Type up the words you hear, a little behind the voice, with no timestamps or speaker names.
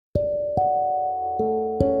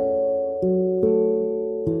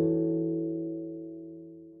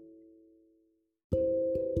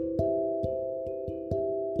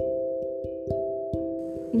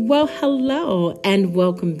Well, hello and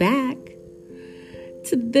welcome back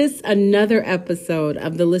to another episode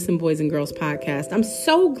of the Listen Boys and Girls podcast. I'm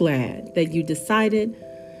so glad that you decided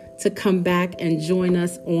to come back and join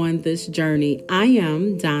us on this journey. I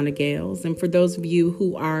am Donna Gales, and for those of you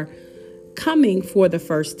who are coming for the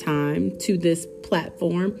first time to this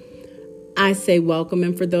platform, I say welcome,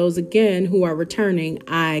 and for those again who are returning,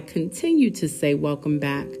 I continue to say welcome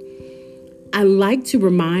back. I like to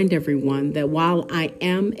remind everyone that while I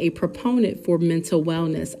am a proponent for mental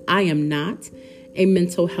wellness, I am not a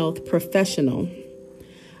mental health professional.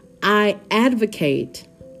 I advocate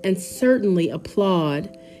and certainly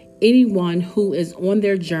applaud anyone who is on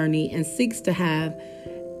their journey and seeks to have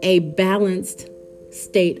a balanced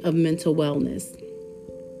state of mental wellness.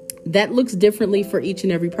 That looks differently for each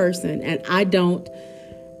and every person, and I don't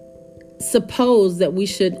suppose that we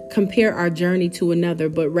should compare our journey to another,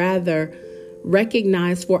 but rather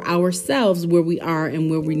recognize for ourselves where we are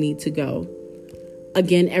and where we need to go.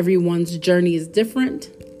 Again, everyone's journey is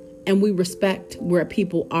different, and we respect where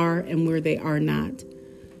people are and where they are not.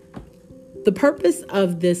 The purpose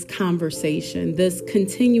of this conversation, this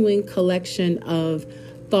continuing collection of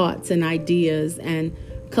thoughts and ideas and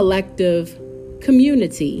collective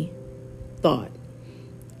community thought,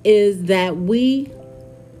 is that we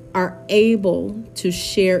are able to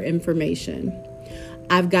share information.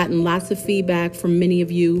 I've gotten lots of feedback from many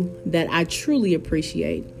of you that I truly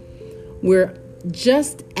appreciate. We're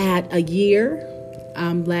just at a year.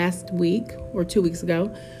 Last week or 2 weeks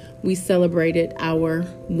ago, we celebrated our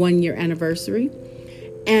 1-year anniversary.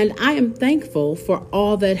 And I am thankful for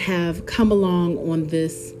all that have come along on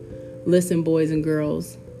this Listen Boys and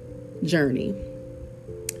Girls journey.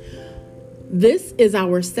 This is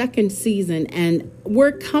our second season, and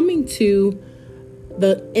we're coming to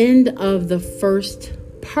the end of the first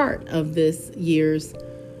part of this year's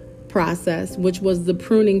process, which was the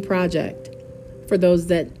pruning project. For those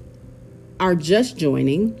that are just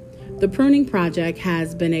joining, the pruning project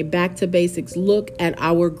has been a back to basics look at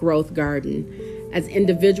our growth garden. As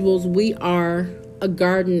individuals, we are a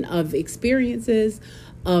garden of experiences,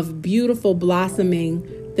 of beautiful blossoming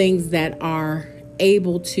things that are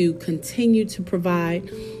able to continue to provide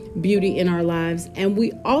beauty in our lives. And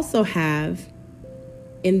we also have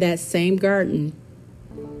in that same garden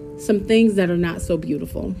some things that are not so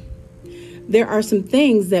beautiful. There are some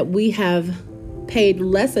things that we have paid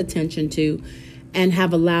less attention to and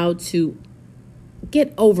have allowed to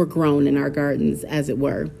get overgrown in our gardens, as it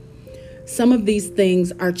were. Some of these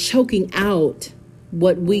things are choking out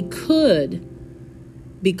what we could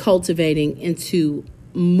be cultivating into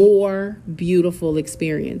more beautiful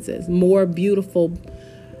experiences, more beautiful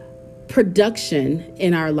production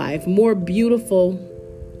in our life, more beautiful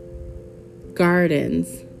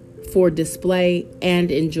gardens for display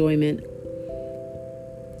and enjoyment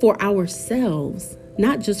for ourselves,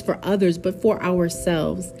 not just for others, but for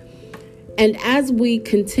ourselves. And as we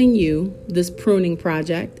continue this pruning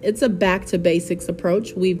project, it's a back to basics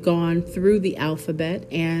approach. We've gone through the alphabet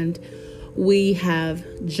and we have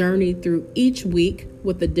journeyed through each week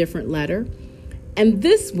with a different letter. And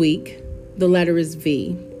this week, the letter is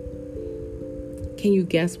V. Can you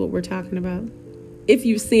guess what we're talking about? If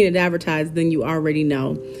you've seen it advertised, then you already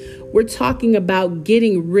know. We're talking about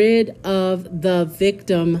getting rid of the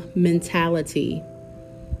victim mentality.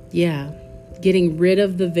 Yeah, getting rid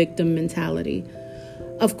of the victim mentality.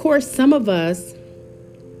 Of course, some of us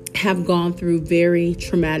have gone through very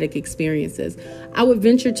traumatic experiences. I would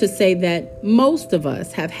venture to say that most of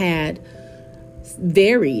us have had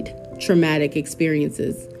varied traumatic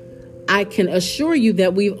experiences. I can assure you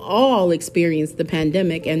that we've all experienced the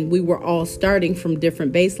pandemic, and we were all starting from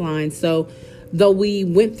different baselines. So though we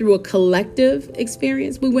went through a collective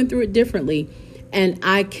experience, we went through it differently. And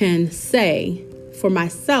I can say for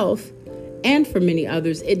myself and for many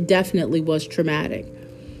others, it definitely was traumatic.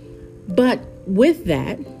 But with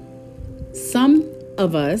that, some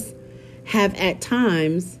of us have at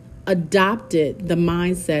times adopted the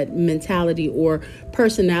mindset, mentality, or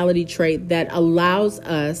personality trait that allows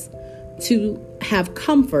us to have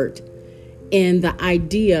comfort in the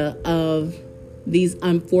idea of these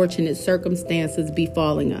unfortunate circumstances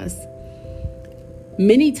befalling us.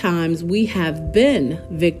 Many times we have been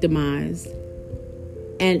victimized,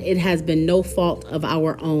 and it has been no fault of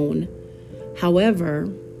our own. However,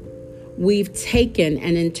 we've taken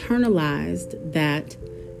and internalized that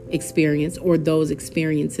experience or those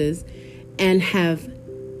experiences and have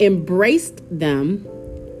embraced them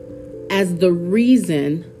as the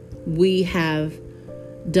reason we have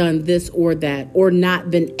done this or that, or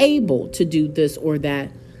not been able to do this or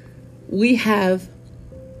that. We have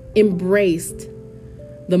embraced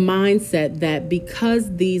the mindset that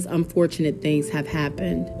because these unfortunate things have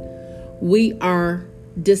happened, we are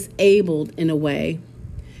disabled in a way,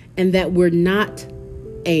 and that we're not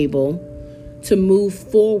able to move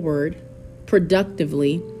forward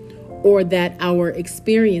productively, or that our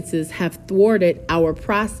experiences have thwarted our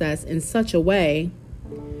process in such a way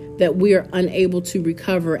that we are unable to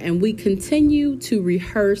recover, and we continue to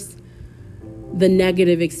rehearse the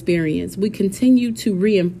negative experience. We continue to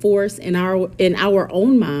reinforce in our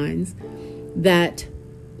own minds that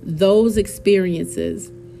those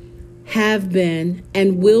experiences have been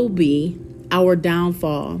and will be our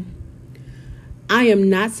downfall. I am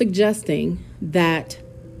not suggesting that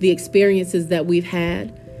the experiences that we've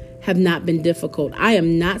had have not been difficult. I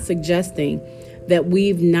am not suggesting that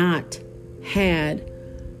we've not had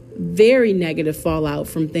very negative fallout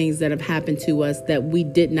from things that have happened to us that we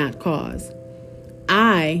did not cause.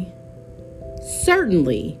 I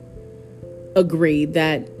certainly agree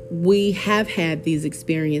that we have had these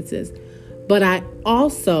experiences, but I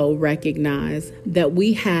also recognize that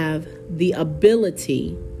we have the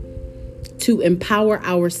ability to empower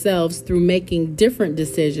ourselves through making different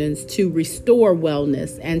decisions to restore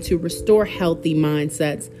wellness and to restore healthy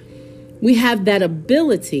mindsets. We have that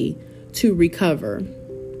ability to recover.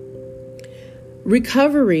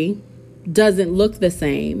 Recovery doesn't look the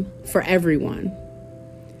same for everyone.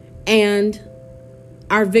 And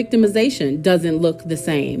our victimization doesn't look the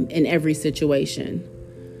same in every situation.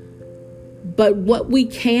 But what we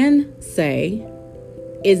can say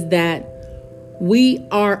is that we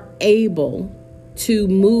are able to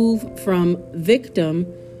move from victim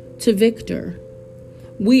to victor.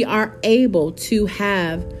 We are able to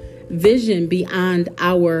have vision beyond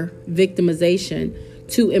our victimization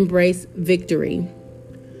to embrace victory.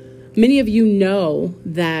 Many of you know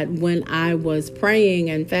that when I was praying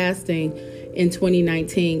and fasting in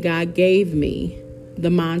 2019, God gave me the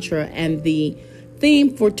mantra and the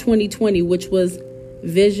theme for 2020, which was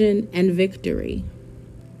vision and victory.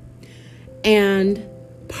 And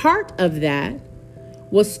part of that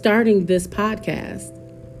was starting this podcast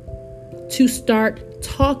to start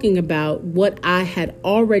talking about what I had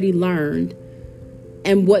already learned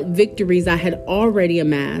and what victories I had already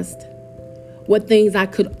amassed, what things I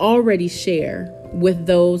could already share with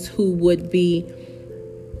those who would be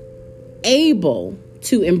able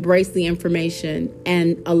to embrace the information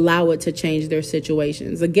and allow it to change their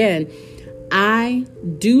situations. Again, I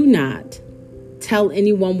do not tell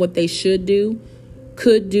anyone what they should do,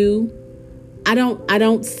 could do. I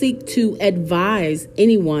don't seek to advise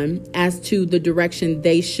anyone as to the direction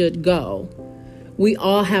they should go. We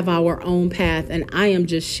all have our own path, and I am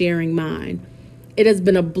just sharing mine. It has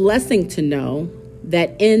been a blessing to know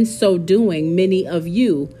that in so doing, many of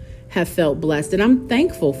you have felt blessed, and I'm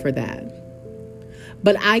thankful for that.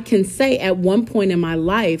 But I can say at one point in my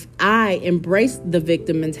life, I embraced the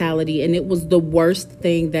victim mentality, and it was the worst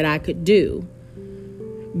thing that I could do,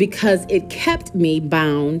 because it kept me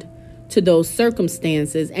bound to those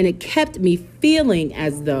circumstances, and it kept me feeling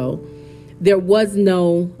as though there was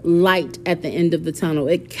no light at the end of the tunnel.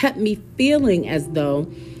 It kept me feeling as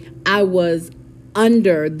though I was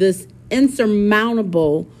under this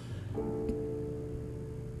insurmountable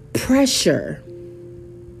pressure,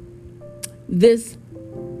 this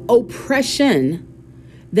oppression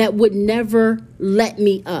that would never let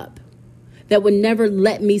me up, that would never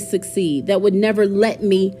let me succeed, that would never let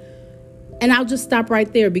me. And I'll just stop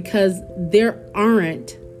right there, because there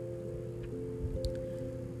aren't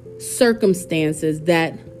circumstances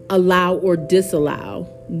that allow or disallow.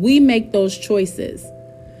 We make those choices.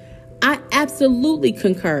 I absolutely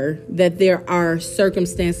concur that there are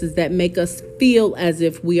circumstances that make us feel as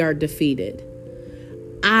if we are defeated.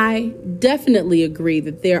 I definitely agree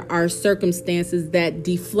that there are circumstances that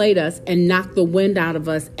deflate us and knock the wind out of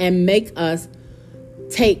us and make us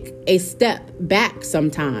take a step back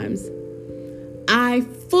sometimes. I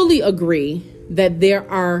fully agree that there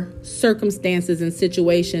are circumstances and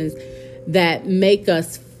situations that make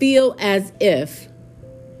us feel as if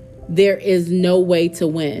there is no way to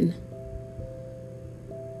win.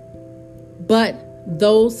 But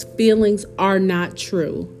those feelings are not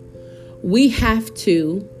true. We have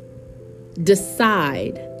to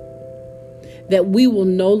decide that we will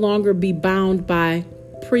no longer be bound by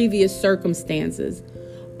previous circumstances,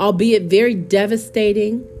 albeit very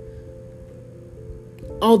devastating.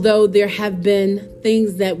 Although there have been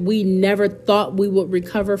things that we never thought we would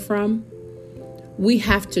recover from, we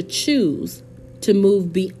have to choose to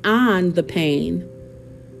move beyond the pain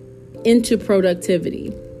into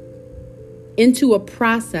productivity, into a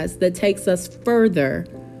process that takes us further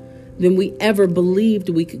than we ever believed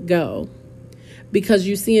we could go. Because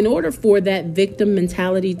you see, in order for that victim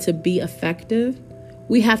mentality to be effective,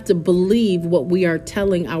 we have to believe what we are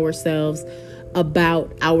telling ourselves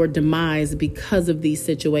about our demise because of these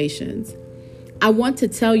situations. I want to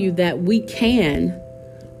tell you that we can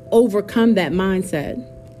overcome that mindset.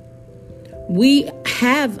 We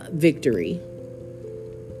have victory.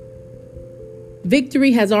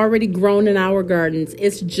 Victory has already grown in our gardens.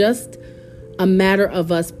 It's just a matter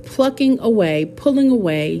of us plucking away, pulling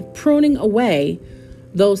away, pruning away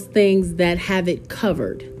those things that have it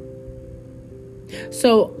covered.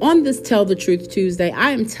 So on this Tell the Truth Tuesday,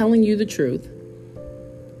 I am telling you the truth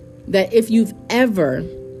that if you've ever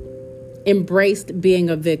embraced being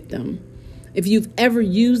a victim, if you've ever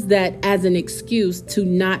used that as an excuse to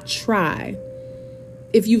not try,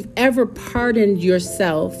 if you've ever pardoned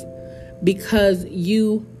yourself because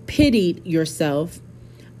you pitied yourself,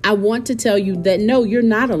 I want to tell you that no, you're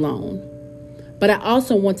not alone. But I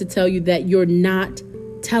also want to tell you that you're not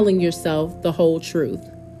telling yourself the whole truth.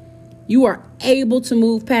 You are able to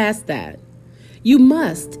move past that. You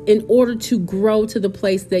must, in order to grow to the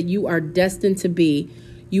place that you are destined to be,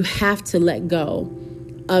 you have to let go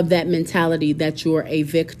of that mentality that you're a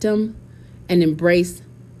victim and embrace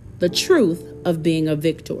the truth of being a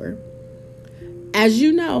victor. As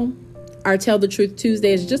you know, our Tell the Truth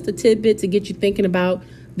Tuesday is just a tidbit to get you thinking about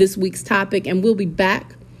this week's topic, and we'll be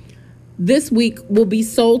back. This week will be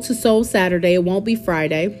Soul to Soul Saturday. It won't be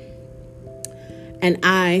Friday. And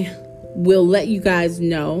I will let you guys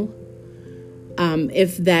know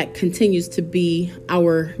if that continues to be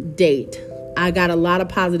our date. I got a lot of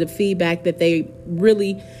positive feedback that they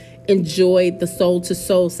really enjoyed the Soul to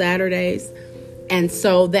Soul Saturdays. And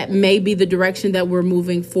so that may be the direction that we're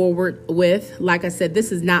moving forward with. Like I said,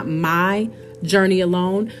 this is not my journey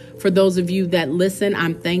alone. For those of you that listen,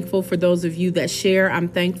 I'm thankful. For those of you that share, I'm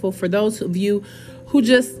thankful. For those of you who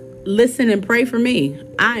just listen and pray for me,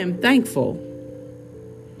 I am thankful.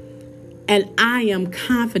 And I am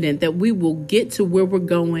confident that we will get to where we're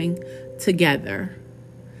going together.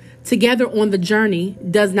 Together on the journey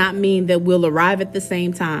does not mean that we'll arrive at the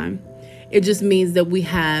same time. It just means that we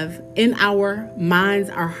have in our minds,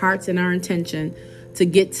 our hearts, and our intention to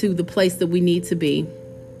get to the place that we need to be.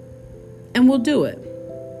 And we'll do it.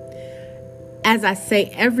 As I say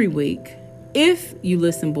every week, if you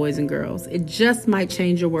listen, boys and girls, it just might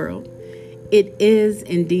change your world. It is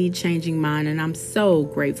indeed changing mine, and I'm so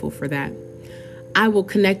grateful for that. I will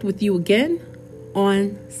connect with you again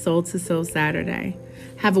on Soul to Soul Saturday.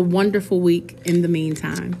 Have a wonderful week in the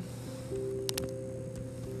meantime.